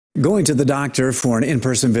Going to the doctor for an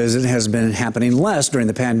in-person visit has been happening less during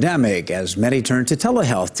the pandemic as many turn to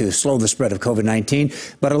telehealth to slow the spread of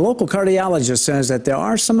COVID-19. But a local cardiologist says that there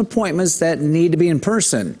are some appointments that need to be in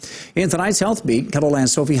person. In tonight's Health Beat,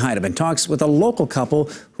 KETLELAND's Sophie Heidemann talks with a local couple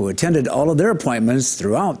who attended all of their appointments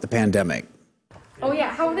throughout the pandemic. Oh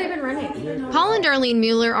yeah, how have they been running? Paul and Darlene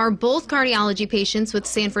Mueller are both cardiology patients with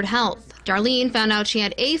Sanford Health. Darlene found out she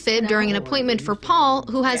had AFib during an appointment for Paul,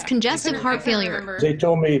 who has congestive heart failure. They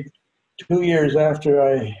told me 2 years after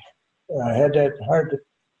I had that heart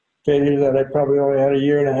failure that I probably only had a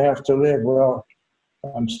year and a half to live. Well,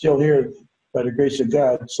 I'm still here by the grace of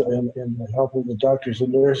God and the help of the doctors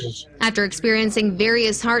and nurses. After experiencing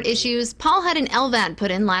various heart issues, Paul had an LVAD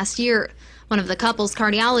put in last year. One of the couple's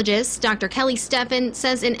cardiologists, Dr. Kelly Steffen,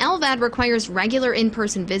 says an LVAD requires regular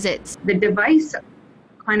in-person visits. The device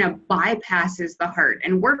kind of bypasses the heart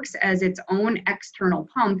and works as its own external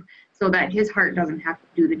pump so that his heart doesn't have to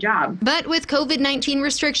do the job. But with COVID-19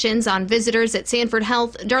 restrictions on visitors at Sanford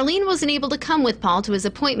Health, Darlene wasn't able to come with Paul to his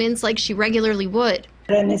appointments like she regularly would.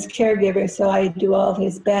 I'm his caregiver, so I do all of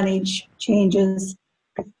his bandage changes,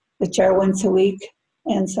 which are once a week.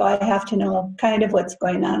 And so I have to know kind of what's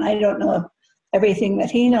going on. I don't know everything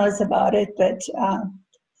that he knows about it, but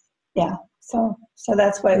yeah, so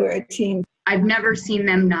that's why we're a team. I've never seen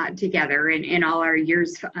them not together in all our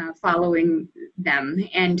years following them.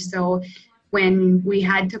 And so when we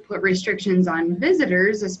had to put restrictions on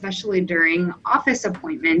visitors, especially during office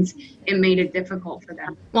appointments, it made it difficult for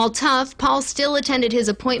them. While tough, Paul still attended his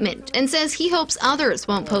appointment and says he hopes others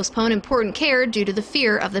won't postpone important care due to the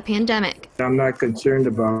fear of the pandemic. I'm not concerned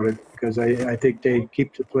about it because I think they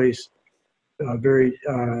keep the place very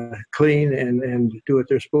clean and do what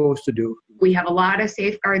they're supposed to do. We have a lot of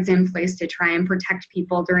safeguards in place to try and protect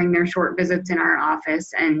people during their short visits in our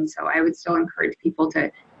office, and so I would still encourage people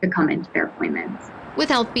to come into their appointments. With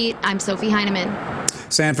Health Beat, I'm Sophie Heidemann.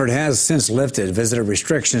 Sanford has since lifted visitor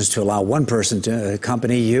restrictions to allow one person to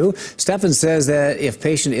accompany you. Steffen says that if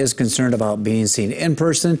patient is concerned about being seen in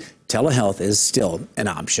person, telehealth is still an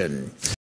option.